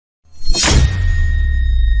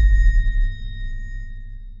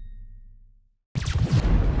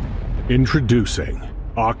Introducing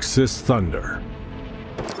OXS Thunder.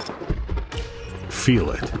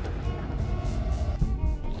 Feel it.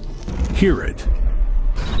 Hear it.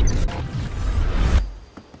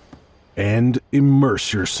 And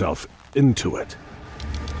immerse yourself into it.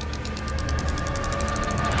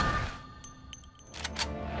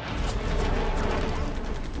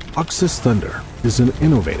 OXS Thunder is an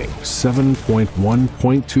innovating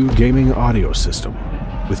 7.1.2 gaming audio system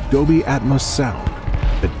with Dolby Atmos sound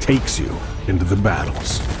that takes you into the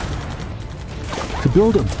battles. To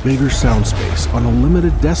build a bigger sound space on a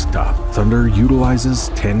limited desktop, Thunder utilizes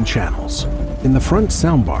 10 channels. In the front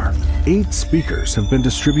soundbar, 8 speakers have been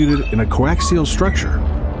distributed in a coaxial structure,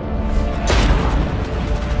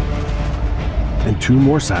 and 2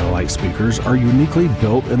 more satellite speakers are uniquely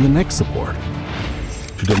built in the neck support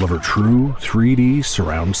to deliver true 3D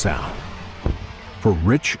surround sound for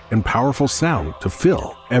rich and powerful sound to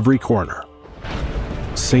fill every corner.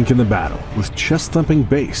 Sink in the battle with chest-thumping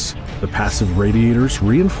bass. The passive radiators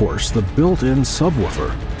reinforce the built-in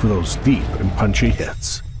subwoofer for those deep and punchy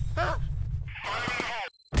hits.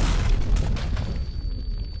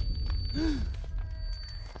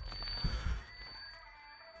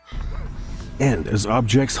 And as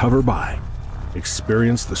objects hover by,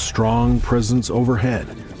 experience the strong presence overhead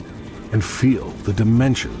and feel the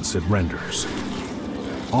dimensions it renders.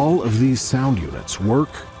 All of these sound units work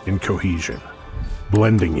in cohesion,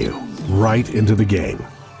 blending you right into the game,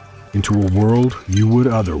 into a world you would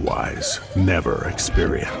otherwise never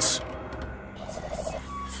experience.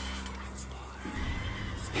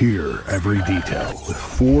 Hear every detail with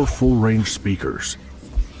 4 full-range speakers.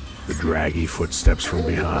 The draggy footsteps from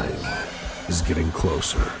behind is getting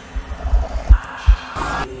closer.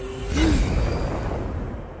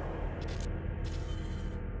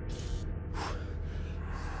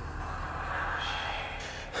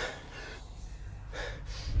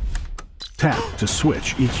 Tap to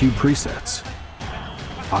switch EQ presets.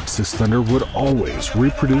 OXS Thunder would always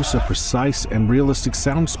reproduce a precise and realistic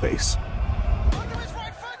sound space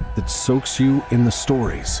that soaks you in the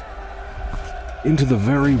stories, into the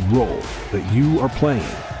very role that you are playing,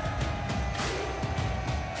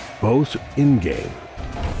 both in-game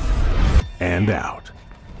and out.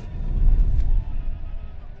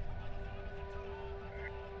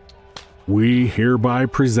 We hereby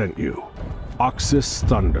present you OXS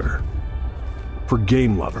Thunder, for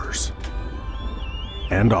game lovers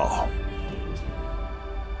and all.